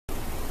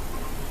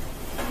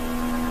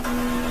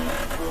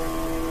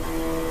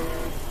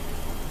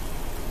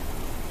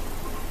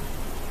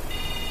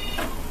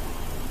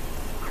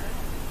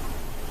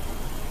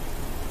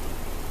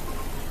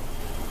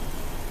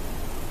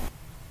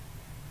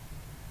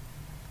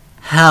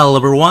Hello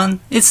everyone,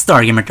 it's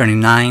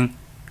StarGamer39.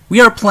 We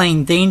are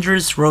playing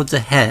Dangerous Roads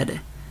Ahead,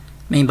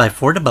 made by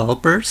 4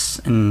 developers,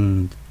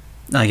 and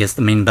I guess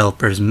the main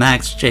developer is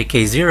Max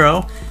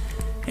JK0,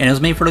 and it was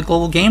made for the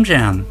Global Game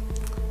Jam.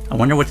 I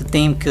wonder what the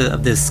theme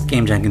of this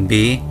Game Jam can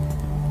be,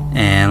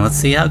 and let's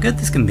see how good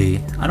this can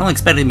be. I don't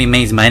expect it to be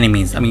amazing by any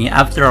means. I mean,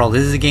 after all,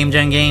 this is a Game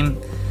Jam game,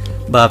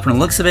 but from the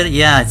looks of it,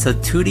 yeah, it's a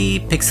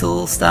 2D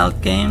pixel style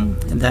game,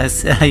 and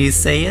that's how you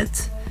say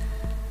it.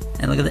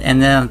 And look at the,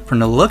 and then from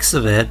the looks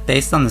of it,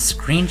 based on the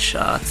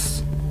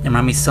screenshots, it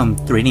reminded me of some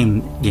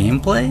 3D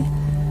gameplay,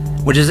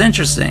 which is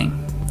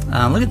interesting.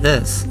 Look at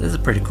this. This is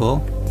pretty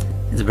cool.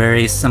 It's a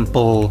very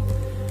simple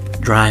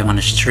drive on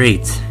the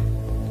street.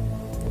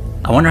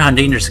 I wonder how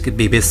dangerous it could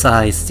be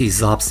besides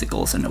these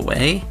obstacles in a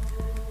way.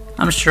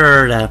 I'm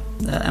sure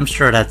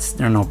that's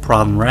there's no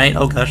problem, right?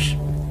 Oh gosh,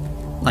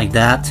 like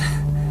that.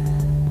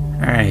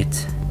 All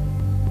right.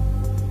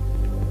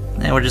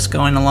 Yeah, we're just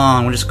going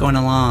along. We're just going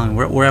along.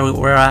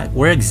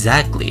 Where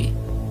exactly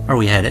are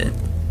we headed?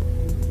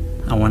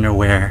 I wonder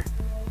where.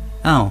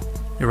 Oh,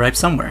 we arrived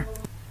somewhere.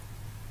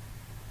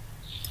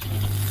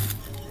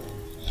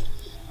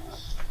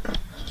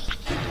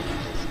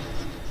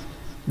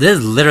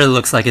 This literally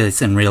looks like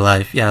it's in real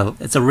life. Yeah,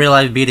 it's a real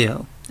life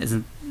video. It's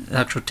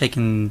actually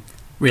taking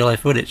real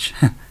life footage.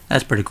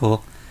 That's pretty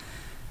cool.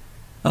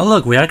 Oh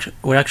look, we're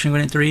actually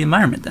going into the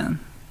environment then.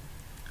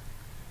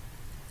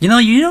 You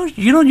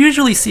don't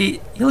usually see.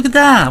 Look at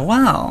that!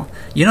 Wow,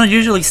 you don't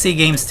usually see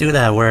games do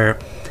that where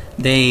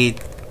they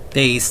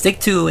stick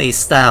to a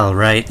style,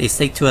 right? They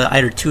stick to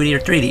either 2D or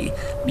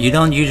 3D. You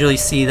don't usually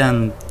see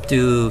them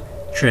do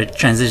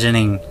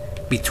transitioning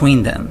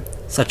between them,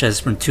 such as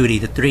from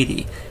 2D to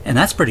 3D, and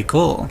that's pretty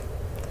cool.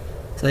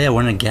 So yeah,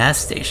 we're in a gas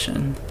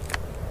station,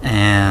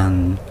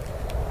 and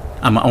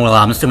I'm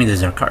assuming this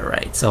is our car,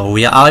 right? So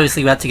we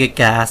obviously have to get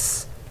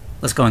gas.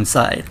 Let's go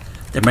inside.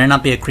 There may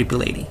not be a creepy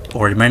lady,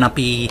 or there may not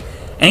be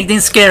anything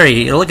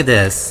scary. Look at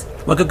this.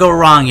 What could go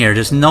wrong here?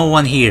 There's no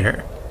one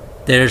here.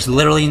 There's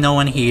literally no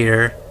one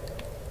here.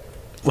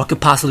 What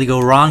could possibly go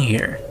wrong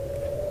here?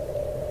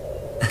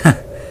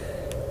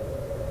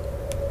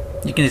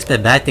 You can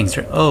expect bad things.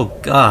 Oh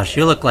gosh,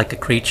 you look like a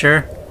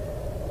creature.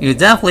 You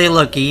definitely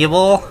look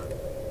evil.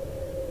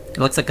 It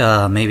looks like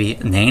maybe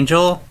an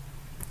angel,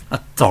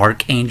 a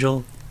dark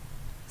angel.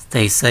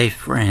 Stay safe,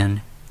 friend.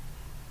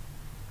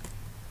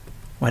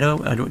 Why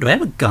do I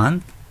have a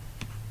gun?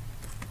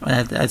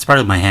 That's part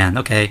of my hand.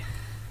 Okay.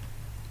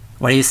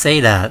 Why do you say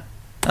that?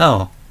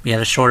 Oh, we had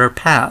a shorter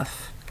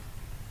path.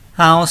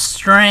 How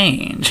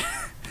strange.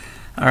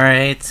 All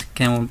right.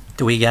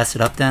 Do we gas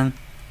it up then?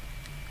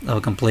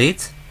 Oh,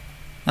 complete.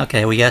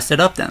 Okay, we gassed it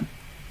up then.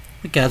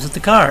 We gassed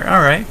the car.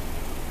 All right.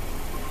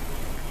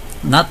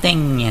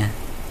 Nothing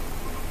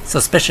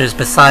suspicious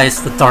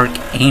besides the dark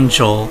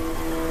angel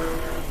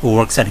who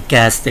works at a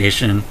gas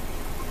station.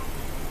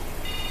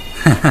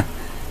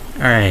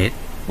 Alright,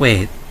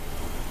 wait.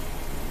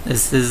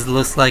 This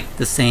looks like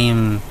the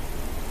same.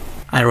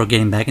 We're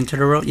getting back into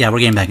the road? Yeah, we're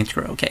getting back into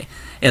the road, okay.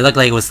 It looked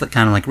like it was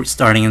kind of like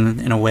restarting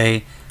in a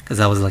way, because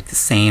that was like the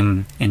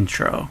same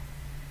intro.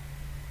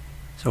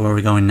 So where are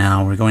we going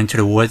now? We're going to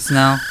the woods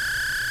now?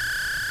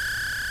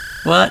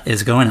 What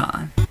is going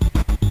on?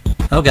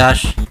 Oh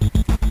gosh.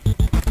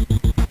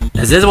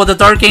 Is this what the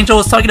Dark Angel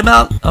was talking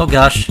about? Oh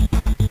gosh.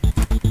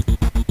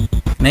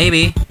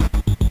 Maybe.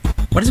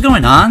 What is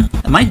going on?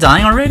 Am I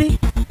dying already?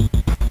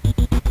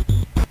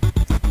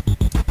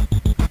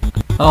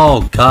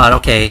 Oh god,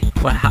 okay.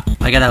 What,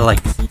 I gotta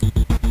like...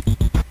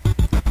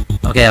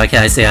 Okay,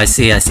 I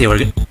see. We're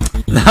good.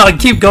 I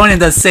keep going in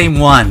the same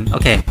one.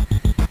 Okay.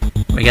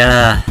 We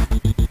gotta...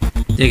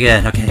 do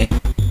good, okay.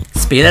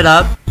 Speed it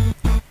up.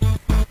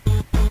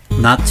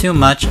 Not too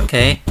much,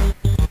 okay.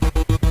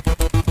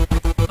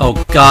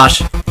 Oh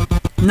gosh.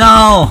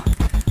 No!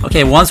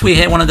 Okay, once we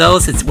hit one of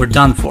those, we're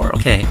done for,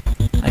 okay.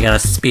 I gotta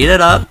speed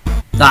it up.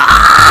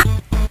 Ah!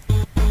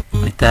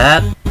 Like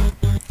that.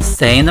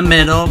 Stay in the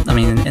middle, I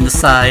mean in the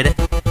side.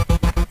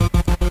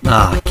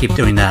 Keep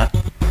doing that.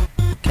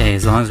 Okay,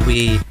 as long as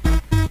we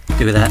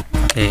do that.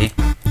 Okay.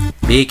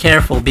 Be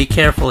careful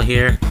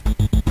here.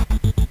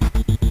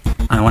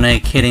 I don't want to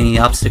hit any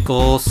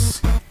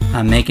obstacles.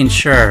 I'm making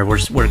sure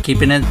we're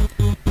keeping it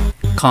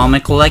calm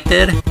and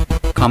collected.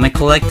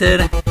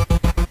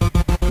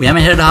 We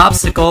haven't hit an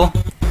obstacle.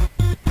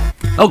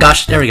 Oh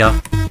gosh, there we go.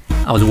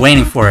 I was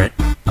waiting for it.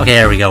 Okay,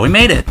 there we go. We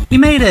made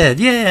it,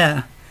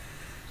 yeah.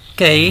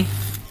 Okay.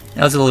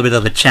 That was a little bit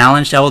of a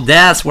challenge. That was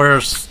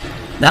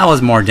that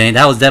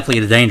was definitely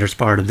the dangerous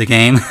part of the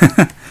game.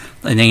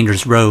 The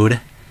dangerous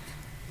road.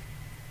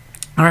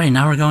 Alright,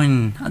 now we're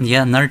going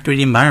another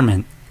 3D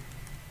environment.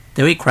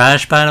 Did we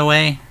crash, by the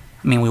way?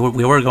 I mean, we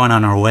were going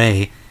on our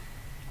way.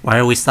 Why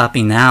are we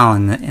stopping now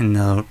in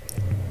the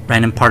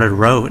random part of the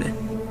road?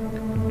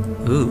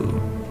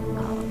 Ooh.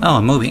 Oh,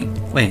 I'm moving.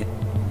 Wait.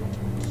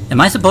 Am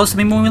I supposed to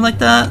be moving like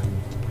that?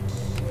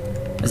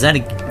 Is that a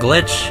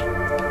glitch?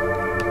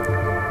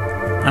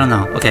 I don't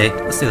know. Okay,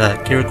 let's do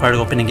that. Key required to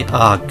open again.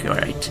 Oh,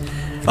 alright.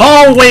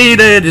 Oh, wait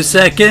a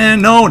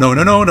second. No, no,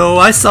 no, no, no.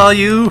 I saw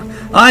you.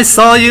 I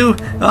saw you.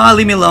 Ah,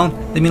 leave me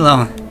alone. Leave me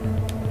alone.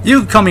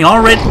 You coming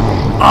already?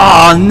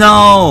 Oh,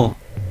 no.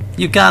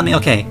 You got me.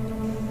 Okay.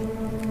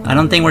 I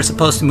don't think we're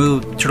supposed to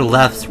move to the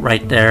left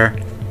right there.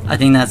 I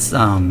think that's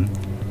a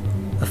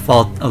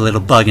fault, a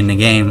little bug in the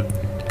game.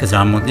 Because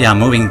I'm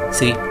moving.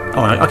 See?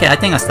 Oh, okay. I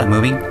think I stopped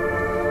moving.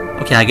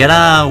 Okay, I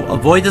gotta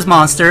avoid this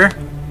monster.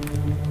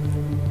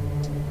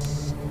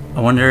 I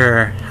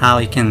wonder how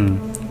you can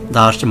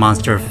dodge the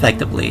monster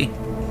effectively.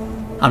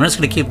 I'm just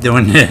gonna keep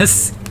doing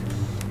this.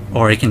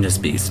 Or it can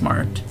just be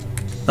smart.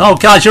 Oh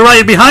gosh, you're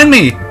right behind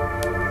me!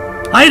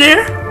 Hi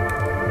there!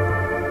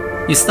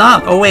 You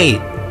stop. Oh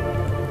wait.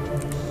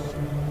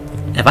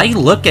 If I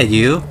look at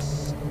you,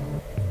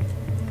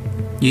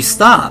 you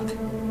stop.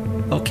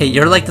 Okay,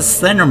 you're like the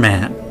Slender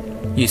Man.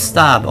 You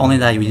stop, only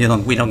that we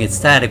don't get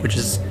static, which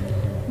is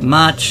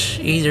much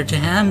easier to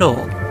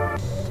handle.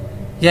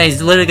 Yeah,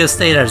 he's literally gonna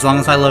stay there as long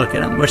as I look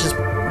at him, which is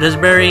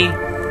very,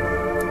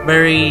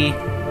 very,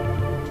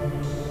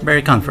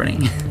 very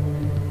comforting.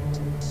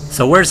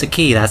 So where's the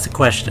key? That's the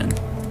question.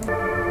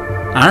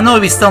 I don't know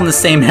if he's still in the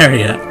same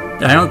area.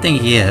 I don't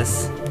think he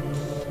is.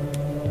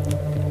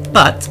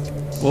 But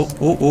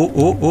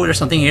oh, there's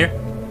something here.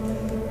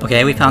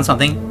 Okay, we found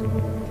something.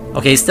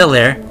 Okay, he's still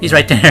there. He's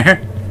right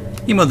there.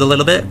 He moved a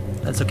little bit.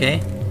 That's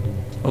okay.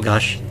 Oh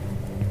gosh.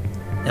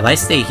 If I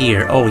stay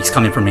here... Oh, he's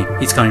coming for me.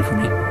 He's coming for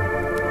me.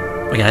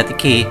 Okay, I have the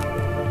key.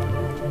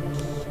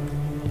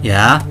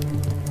 Yeah.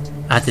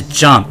 I have to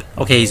jump.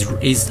 Okay,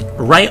 he's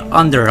right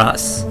under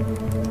us.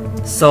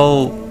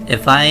 So,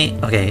 if I...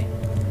 Okay.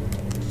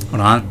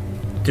 Hold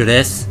on. Do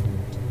this.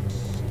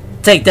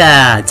 Take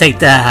that! Take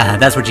that!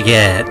 That's what you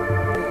get.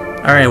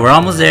 Alright, we're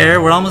almost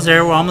there. We're almost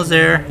there. We're almost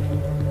there.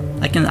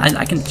 I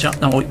can jump...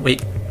 No,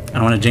 wait. I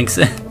don't want to jinx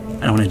it.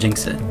 I don't want to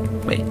jinx it.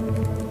 Wait. I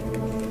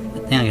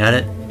think I got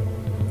it.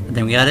 I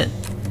think we got it.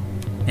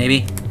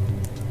 Maybe.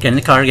 Get in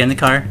the car, get in the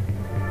car.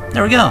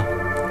 There we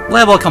go.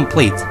 Level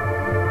complete.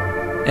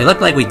 It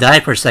looked like we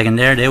died for a second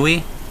there, did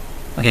we?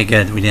 Okay,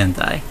 good. We didn't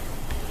die.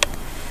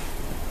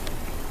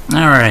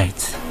 Alright.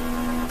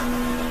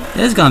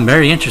 This has gone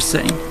very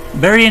interesting.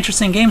 Very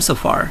interesting game so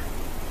far.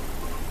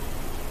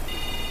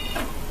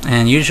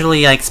 And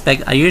usually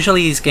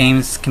usually these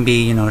games can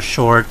be, you know,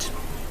 short.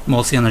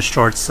 Mostly on the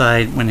short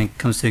side when it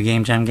comes to a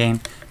game jam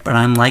game. But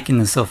I'm liking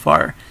this so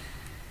far.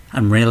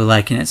 I'm really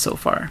liking it so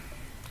far.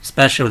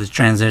 Especially with the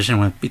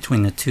transition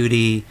between the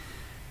 2D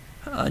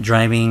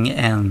driving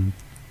and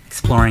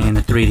exploring in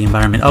the 3D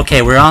environment.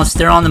 Okay, we're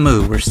still on the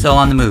move. We're still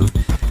on the move.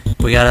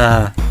 We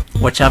gotta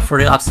watch out for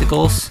the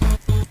obstacles.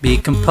 Be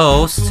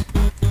composed.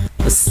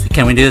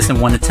 Can we do this in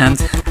one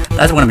attempt?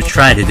 That's what I'm gonna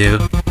try to do.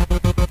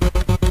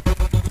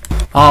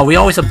 Oh, we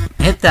always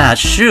hit that.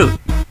 Shoot.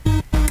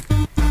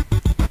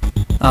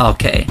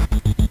 Okay.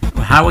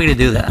 How are we gonna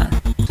do that?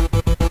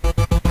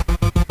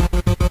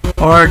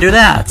 Or do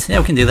that. Yeah,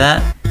 we can do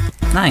that.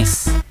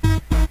 Nice.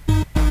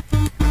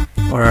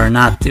 Or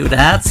not do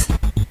that.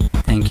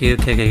 Thank you.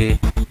 Okay.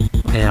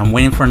 Okay, I'm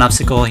waiting for an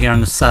obstacle here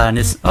on the side.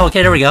 Oh,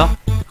 okay, there we go.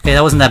 Okay,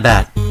 that wasn't that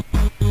bad.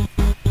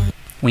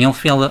 We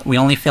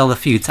only failed a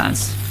few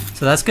times,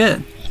 so that's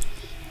good.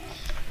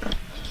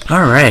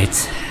 All right.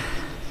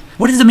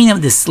 What is the meaning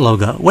of this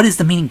logo? What is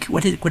the meaning?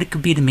 What it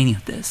could be the meaning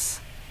of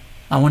this?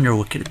 I wonder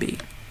what could it be.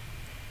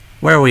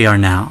 Where we are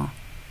now?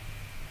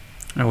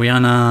 Are we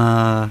on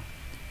a...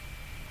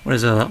 What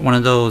is it? One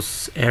of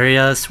those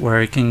areas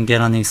where you can get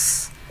on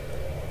these...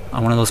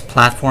 on one of those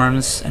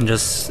platforms and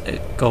just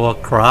go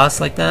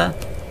across like that?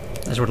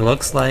 That's what it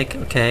looks like.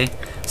 Okay.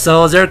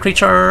 So is there a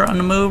creature on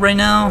the move right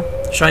now?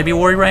 Should I be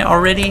worried right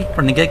already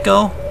from the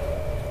get-go?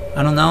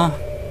 I don't know.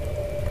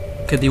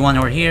 Could be one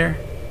over here.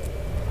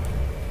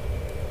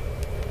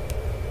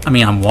 I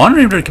mean, I'm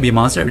wondering if there could be a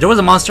monster. There was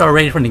a monster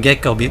already from the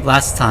get-go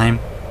last time.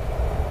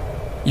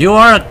 You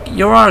are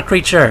a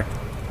creature.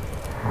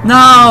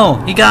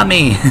 No, he got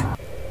me.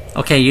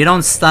 Okay, you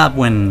don't stop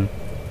when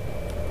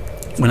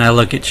I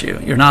look at you.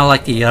 You're not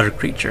like the other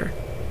creature.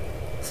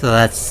 So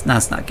that's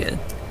not good.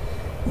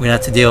 We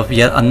have to deal with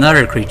yet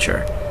another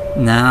creature.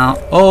 Now,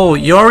 oh,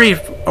 you already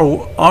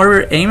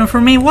are aiming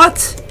for me?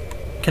 What?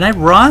 Can I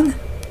run?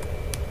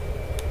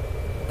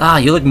 Ah,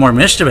 you look more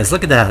mischievous.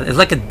 Look at that. It's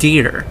like a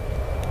deer.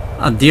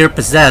 A deer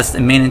possessed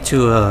and made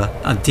into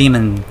a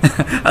demon.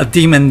 A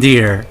demon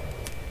deer.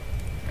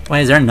 Why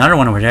is there another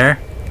one over there?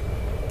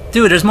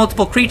 Dude, there's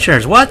multiple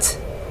creatures. What?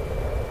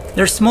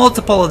 There's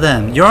multiple of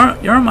them.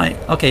 You're my...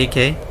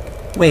 Okay.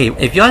 Wait,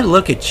 if I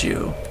look at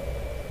you...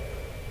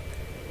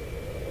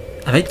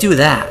 If I do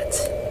that...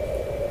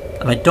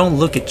 If I don't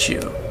look at you...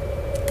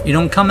 You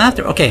don't come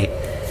after... Okay.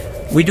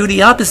 We do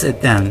the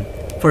opposite then.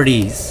 For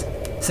these.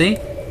 See?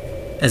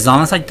 As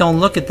long as I don't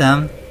look at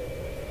them...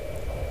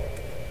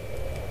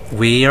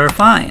 We are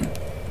fine.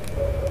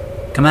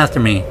 Come after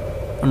me.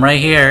 I'm right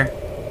here.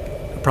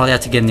 I'll probably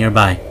have to get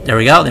nearby. There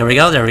we go. There we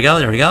go. There we go.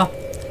 There we go.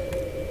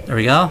 There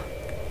we go.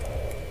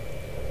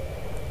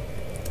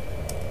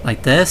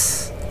 Like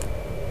this.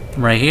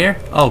 I'm right here.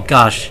 Oh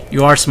gosh.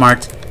 You are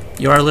smart.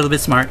 You are a little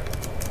bit smart.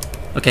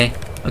 Okay.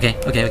 Okay,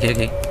 okay, okay,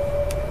 okay.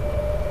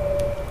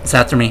 It's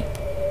after me.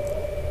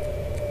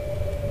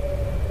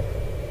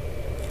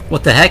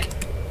 What the heck?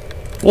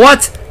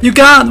 What? You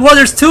got? What?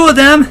 There's two of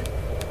them?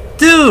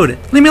 Dude,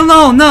 leave me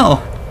alone.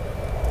 No.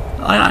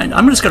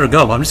 I'm just gonna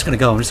go. I'm just gonna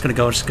go. I'm just gonna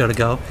go. Just gotta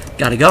go.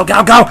 Gotta go.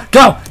 Go. Go.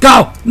 Go.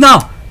 Go. No.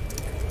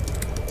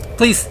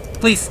 Please.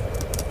 Please.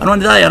 I don't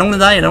want to die. I don't want to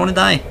die. I don't want to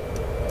die.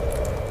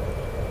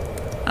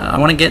 I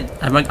want to get.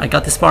 I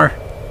got this far.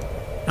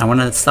 I want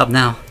to stop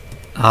now.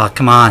 Oh,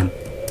 come on.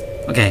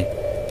 Okay.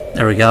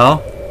 There we go.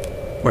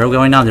 Where are we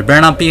going now? There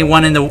better not be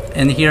one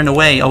in here in the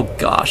way. Oh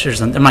gosh,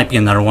 there might be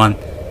another one.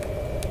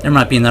 There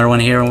might be another one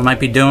here. We might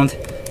be doomed.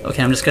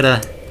 Okay, I'm just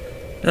gonna.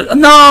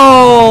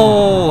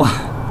 No.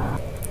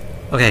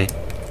 Okay.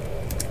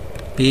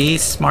 Be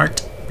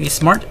smart. Be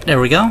smart. There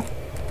we go.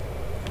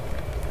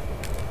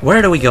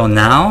 Where do we go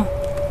now?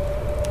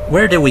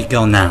 Where do we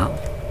go now?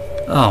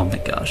 Oh my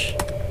gosh.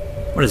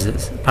 What is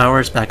this? Power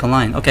is back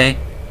online. Okay.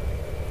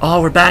 Oh,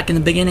 we're back in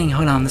the beginning.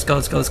 Hold on. Let's go.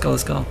 Let's go. Let's go.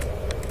 Let's go.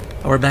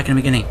 Oh, we're back in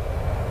the beginning.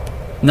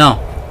 No.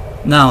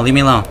 No. Leave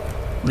me alone.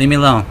 Leave me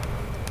alone.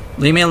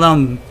 Leave me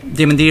alone,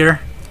 demon deer.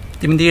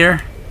 Demon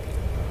deer.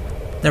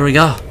 There we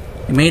go.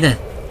 We made it.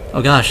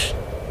 Oh gosh.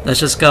 Let's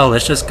just go.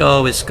 Let's just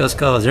go. Let's just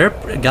go. Is there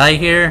a guy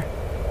here?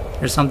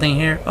 There's something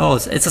here. Oh,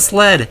 it's a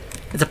sled.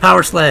 It's a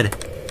power sled.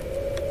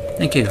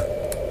 Thank you.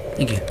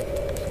 Thank you.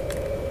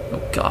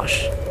 Oh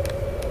gosh.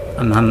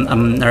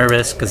 I'm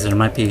nervous because there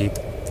might be,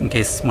 in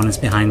case one is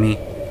behind me.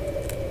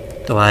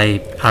 Do I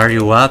power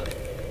you up?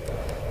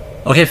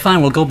 Okay,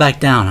 fine. We'll go back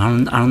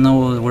down. I don't know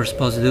what we're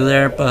supposed to do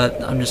there,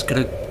 but I'm just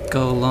gonna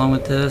go along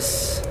with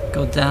this.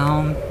 Go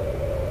down.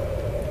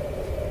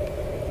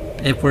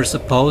 If we're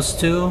supposed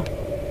to.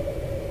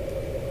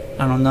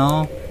 I don't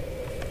know.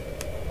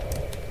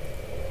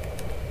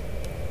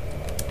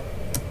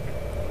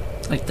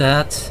 Like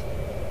that.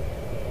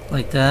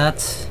 Like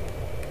that.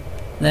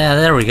 Yeah,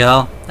 there we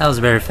go. That was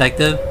very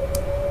effective.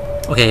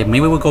 Okay,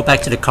 maybe we'll go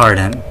back to the car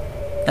then.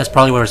 That's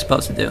probably what we're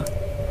supposed to do.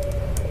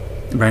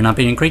 There better not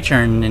be any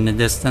creature in the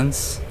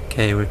distance.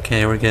 Okay, we're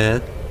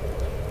good.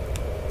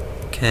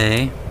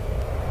 Okay.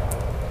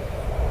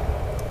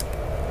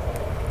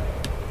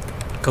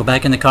 Go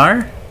back in the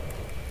car?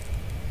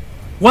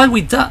 What?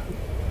 We died?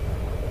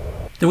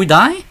 Did we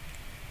die?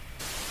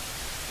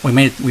 We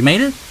made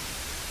it?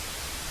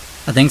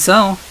 I think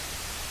so.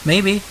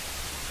 Maybe.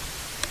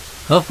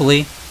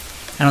 Hopefully.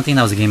 I don't think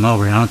that was a game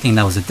over. I don't think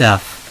that was a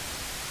death.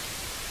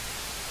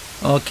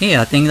 Okay,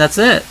 I think that's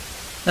it.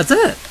 That's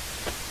it.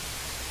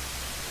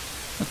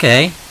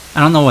 Okay. I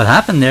don't know what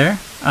happened there.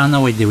 I don't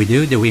know what did we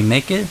do? Did we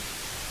make it?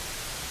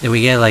 Did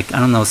we get like, I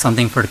don't know,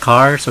 something for the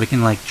car so we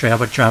can like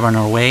drive on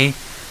our way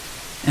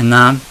and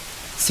not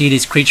see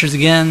these creatures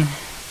again?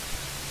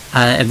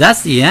 If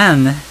that's the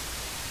end,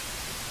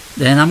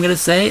 then I'm gonna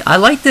say I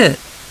liked it.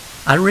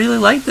 I really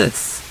like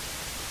this.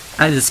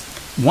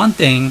 One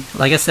thing,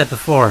 like I said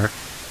before,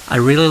 I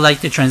really like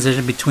the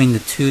transition between the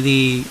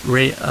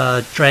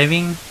 2D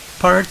driving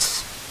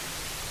parts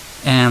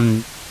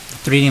and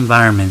 3D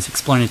environments,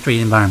 exploring the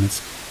 3D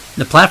environments.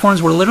 The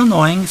platforms were a little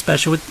annoying,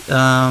 especially with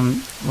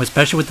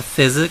the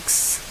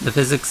physics. The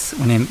physics,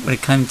 when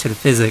it came to the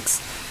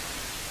physics,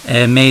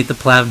 it made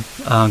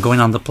the going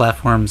on the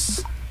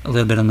platforms a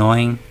little bit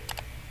annoying.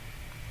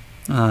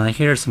 I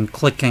hear some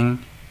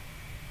clicking.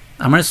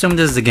 I'm gonna assume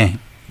this is a game,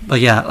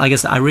 but yeah, like I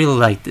said, I really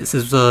like this.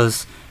 This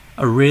was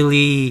a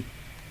really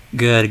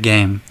good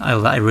game.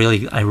 I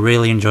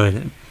really enjoyed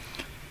it.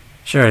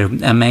 Sure,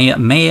 it may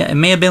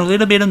have been a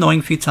little bit annoying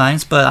a few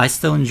times, but I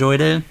still enjoyed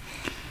it.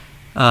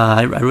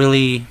 I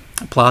really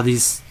applaud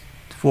these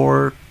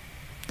 4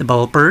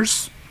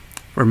 developers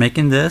for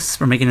making this,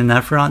 for making an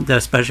effort,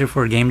 especially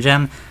for Game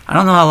Jam. I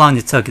don't know how long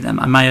it took them.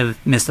 I might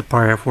have missed a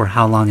part for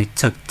how long it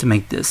took to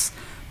make this,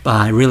 but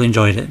I really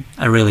enjoyed it.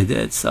 I really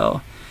did.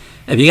 So,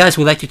 if you guys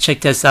would like to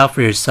check this out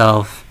for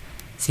yourself,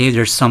 see if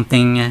there's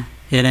something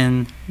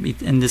hidden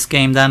in this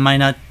game that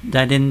I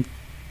didn't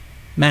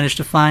manage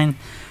to find,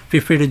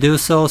 feel free to do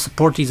so.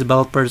 Support these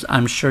developers.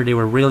 I'm sure they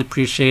were really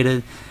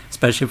appreciated,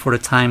 especially for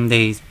the time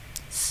they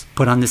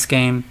put on this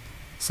game.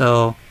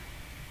 So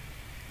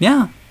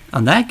yeah,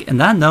 on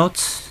that note,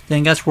 thank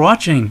you guys for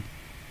watching,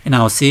 and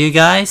I will see you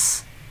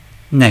guys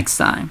next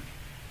time.